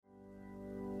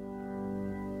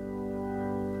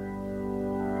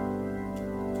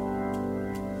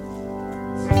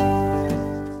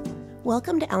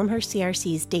Welcome to Elmhurst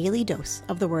CRC's Daily Dose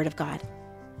of the Word of God.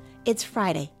 It's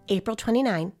Friday, April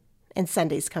 29, and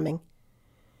Sunday's coming.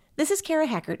 This is Kara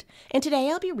Hackert, and today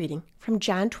I'll be reading from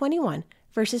John 21,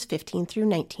 verses 15 through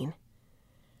 19.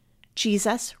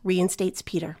 Jesus reinstates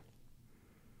Peter.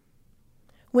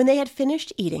 When they had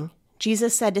finished eating,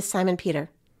 Jesus said to Simon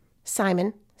Peter,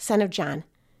 "Simon, son of John,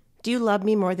 do you love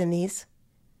me more than these?"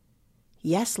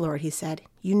 "Yes, Lord," he said.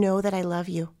 "You know that I love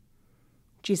you."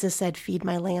 Jesus said, "Feed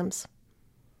my lambs."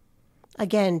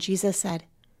 Again, Jesus said,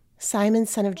 "Simon,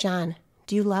 son of John,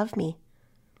 do you love me?"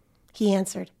 He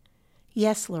answered,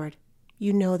 "Yes, Lord,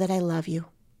 you know that I love you."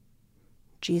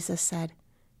 Jesus said,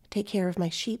 "Take care of my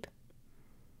sheep."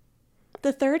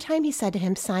 The third time he said to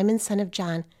him, "Simon, son of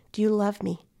John, do you love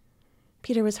me?"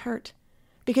 Peter was hurt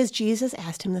because Jesus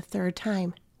asked him the third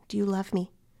time, "Do you love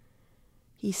me?"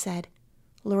 He said,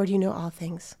 "Lord, you know all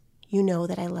things. You know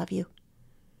that I love you."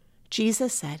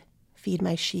 Jesus said, "Feed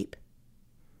my sheep."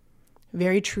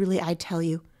 Very truly, I tell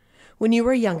you, when you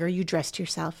were younger, you dressed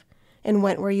yourself and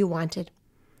went where you wanted.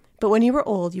 But when you are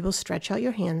old, you will stretch out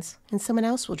your hands, and someone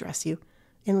else will dress you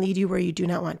and lead you where you do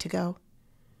not want to go.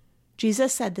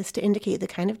 Jesus said this to indicate the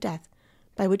kind of death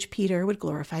by which Peter would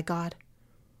glorify God.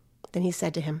 Then he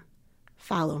said to him,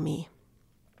 "Follow me."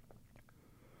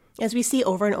 As we see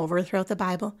over and over throughout the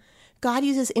Bible, God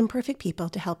uses imperfect people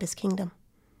to help his kingdom.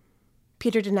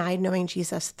 Peter denied knowing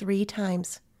Jesus 3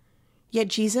 times. Yet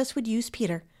Jesus would use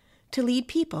Peter to lead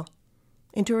people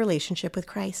into a relationship with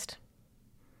Christ.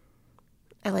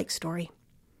 I like story.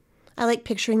 I like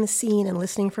picturing the scene and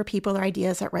listening for people or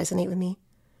ideas that resonate with me.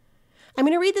 I'm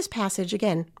going to read this passage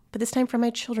again, but this time from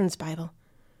my children's Bible.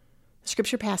 The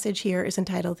scripture passage here is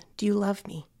entitled, "Do You Love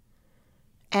Me?"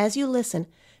 As you listen,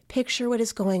 picture what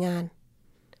is going on.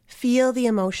 Feel the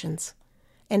emotions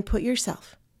and put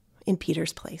yourself in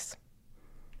Peter's place.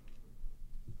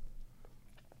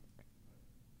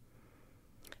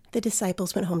 The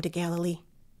disciples went home to Galilee.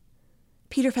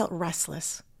 Peter felt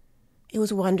restless. It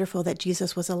was wonderful that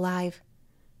Jesus was alive,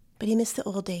 but he missed the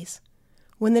old days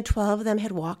when the 12 of them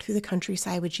had walked through the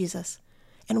countryside with Jesus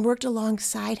and worked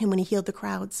alongside him when he healed the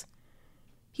crowds.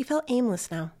 He felt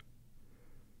aimless now.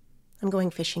 "I'm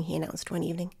going fishing," he announced one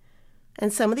evening,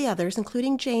 and some of the others,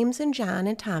 including James and John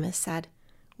and Thomas, said,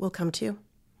 "We'll come too."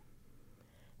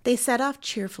 They set off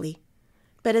cheerfully,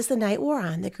 but as the night wore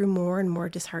on, they grew more and more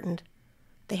disheartened.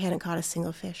 They hadn't caught a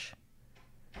single fish.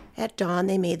 At dawn,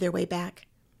 they made their way back.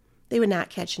 They would not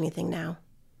catch anything now.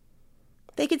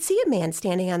 They could see a man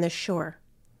standing on the shore.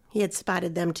 He had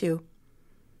spotted them too.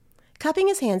 Cupping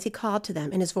his hands, he called to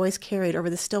them, and his voice carried over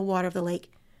the still water of the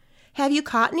lake. "Have you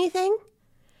caught anything?"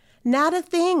 "Not a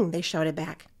thing," they shouted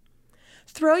back.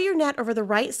 "Throw your net over the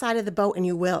right side of the boat and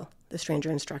you will," the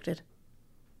stranger instructed.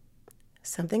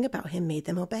 Something about him made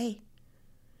them obey.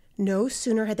 No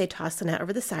sooner had they tossed the net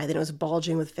over the side than it was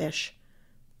bulging with fish.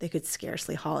 They could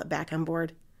scarcely haul it back on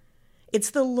board. "It's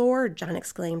the Lord," John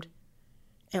exclaimed.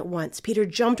 At once, Peter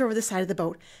jumped over the side of the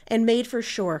boat and made for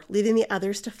shore, leaving the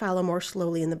others to follow more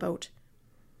slowly in the boat.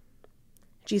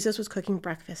 Jesus was cooking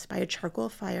breakfast by a charcoal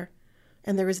fire,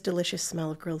 and there was a delicious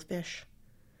smell of grilled fish.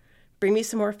 "Bring me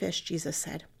some more fish," Jesus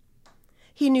said.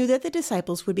 He knew that the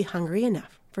disciples would be hungry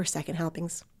enough for second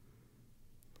helpings.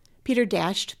 Peter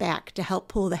dashed back to help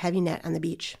pull the heavy net on the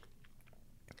beach.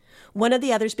 One of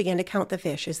the others began to count the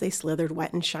fish as they slithered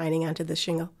wet and shining onto the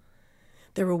shingle.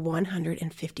 There were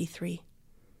 153.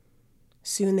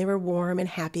 Soon they were warm and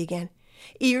happy again,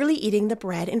 eagerly eating the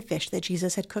bread and fish that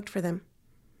Jesus had cooked for them.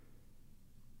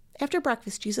 After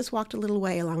breakfast, Jesus walked a little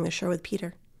way along the shore with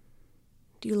Peter.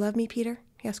 "Do you love me, Peter?"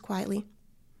 he asked quietly.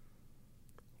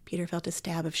 Peter felt a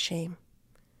stab of shame.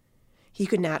 He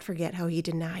could not forget how he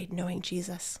denied knowing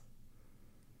Jesus.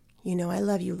 "You know I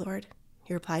love you, Lord,"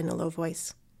 he replied in a low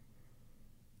voice.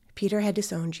 Peter had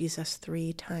disowned Jesus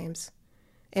 3 times.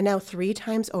 And now 3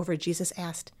 times over, Jesus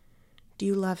asked, "Do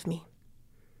you love me?"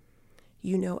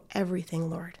 "You know everything,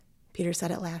 Lord," Peter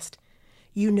said at last.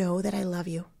 "You know that I love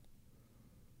you."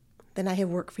 "Then I have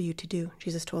work for you to do,"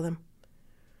 Jesus told him.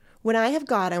 "When I have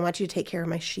gone, I want you to take care of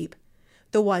my sheep,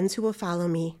 the ones who will follow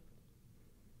me."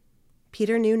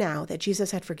 Peter knew now that Jesus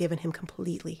had forgiven him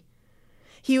completely.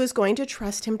 He was going to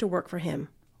trust him to work for him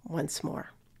once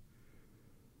more.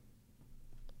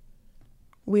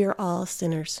 We are all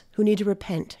sinners who need to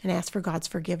repent and ask for God's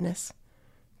forgiveness.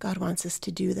 God wants us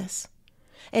to do this,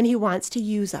 and he wants to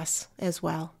use us as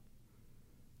well.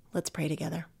 Let's pray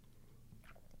together.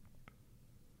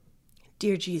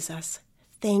 Dear Jesus,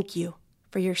 thank you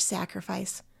for your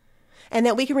sacrifice and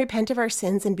that we can repent of our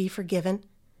sins and be forgiven.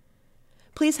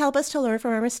 Please help us to learn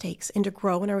from our mistakes and to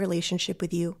grow in our relationship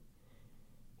with you.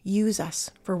 Use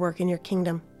us for work in your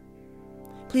kingdom.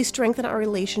 Please strengthen our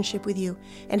relationship with you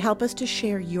and help us to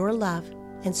share your love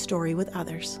and story with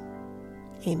others.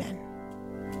 Amen.